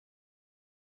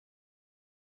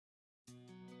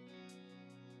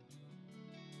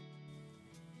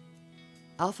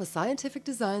Alfa Scientific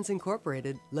Designs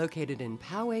Incorporated, located in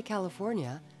Poway,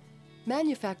 California,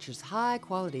 manufactures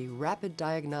high-quality rapid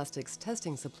diagnostics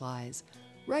testing supplies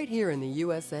right here in the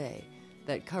USA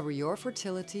that cover your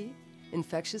fertility,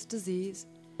 infectious disease,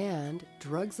 and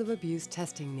drugs of abuse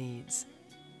testing needs.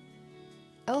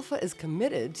 Alfa is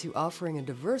committed to offering a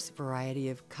diverse variety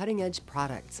of cutting-edge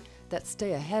products that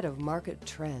stay ahead of market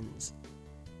trends.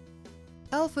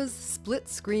 Alfa's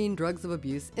split-screen drugs of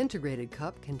abuse integrated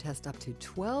cup can test up to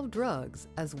 12 drugs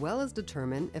as well as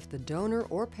determine if the donor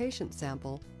or patient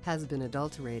sample has been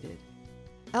adulterated.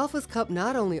 Alfa's cup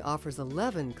not only offers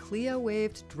 11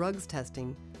 CLIA-waived drugs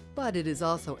testing, but it is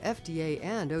also FDA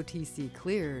and OTC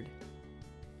cleared.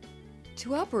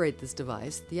 To operate this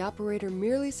device, the operator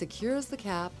merely secures the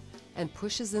cap and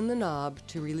pushes in the knob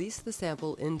to release the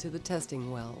sample into the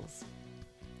testing wells.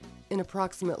 In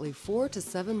approximately 4 to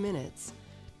 7 minutes,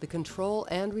 the control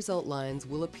and result lines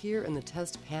will appear in the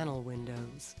test panel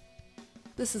windows.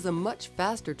 This is a much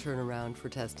faster turnaround for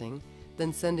testing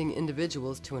than sending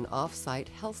individuals to an off-site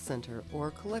health center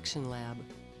or collection lab.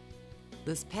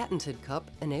 This patented cup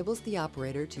enables the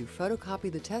operator to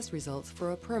photocopy the test results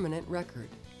for a permanent record.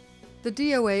 The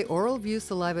DOA Oral View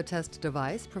Saliva Test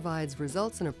device provides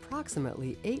results in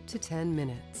approximately 8 to 10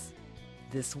 minutes.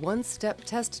 This one-step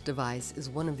test device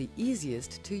is one of the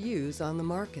easiest to use on the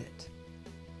market.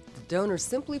 The donor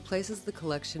simply places the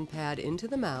collection pad into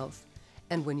the mouth,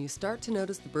 and when you start to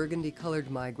notice the burgundy-colored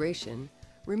migration,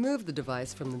 remove the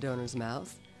device from the donor's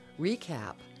mouth,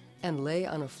 recap, and lay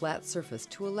on a flat surface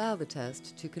to allow the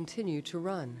test to continue to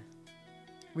run.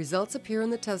 Results appear in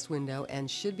the test window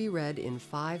and should be read in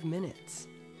 5 minutes.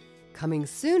 Coming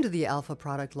soon to the Alfa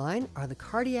product line are the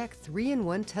Cardiac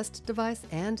 3-in-1 test device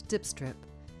and dip strip.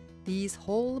 These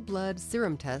whole blood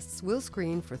serum tests will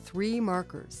screen for 3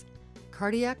 markers: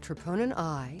 cardiac troponin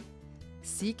I,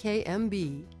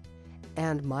 CKMB,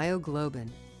 and myoglobin.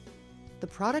 The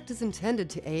product is intended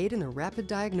to aid in the rapid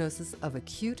diagnosis of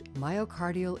acute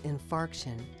myocardial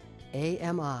infarction,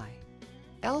 AMI.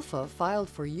 Alfa filed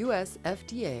for US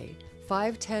FDA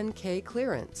 510(k)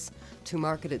 clearance to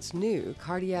market its new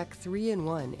Cardiac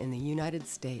 3-in-1 in the United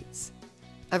States.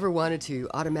 Ever wanted to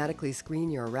automatically screen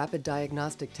your rapid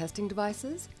diagnostic testing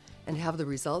devices and have the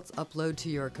results upload to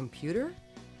your computer?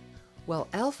 Well,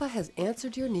 Alfa has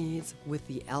answered your needs with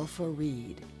the Alfa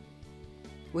Read.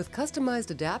 With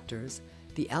customized adapters,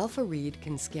 the Alfa Read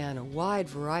can scan a wide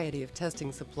variety of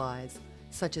testing supplies,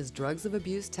 such as drugs of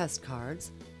abuse test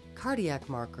cards, cardiac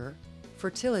marker,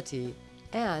 fertility,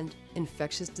 and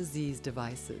infectious disease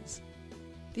devices.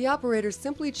 The operator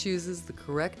simply chooses the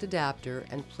correct adapter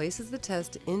and places the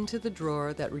test into the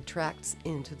drawer that retracts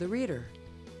into the reader.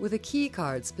 With a key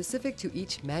card specific to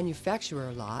each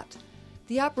manufacturer lot,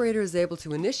 the operator is able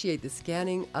to initiate the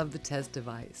scanning of the test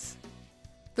device.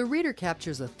 The reader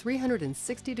captures a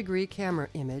 360-degree camera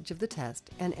image of the test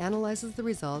and analyzes the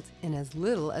results in as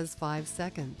little as 5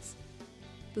 seconds.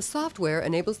 The software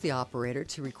enables the operator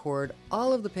to record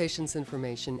all of the patient's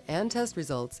information and test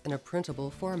results in a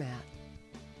printable format.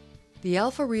 The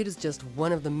Alfa Read is just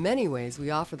one of the many ways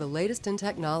we offer the latest in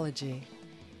technology.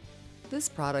 This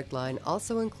product line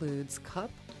also includes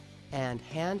cup and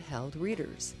handheld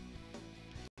readers.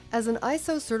 As an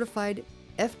ISO-certified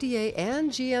FDA and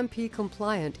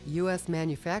GMP-compliant U.S.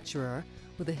 manufacturer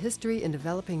with a history in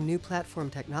developing new platform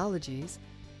technologies,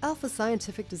 Alfa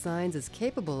Scientific Designs is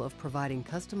capable of providing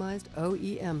customized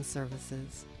OEM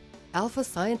services. Alfa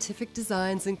Scientific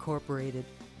Designs Incorporated,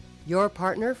 your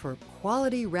partner for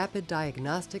quality rapid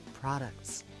diagnostic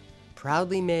products,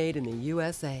 proudly made in the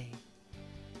USA.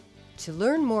 To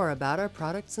learn more about our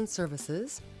products and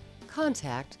services,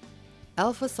 contact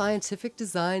Alfa Scientific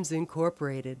Designs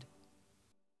Incorporated.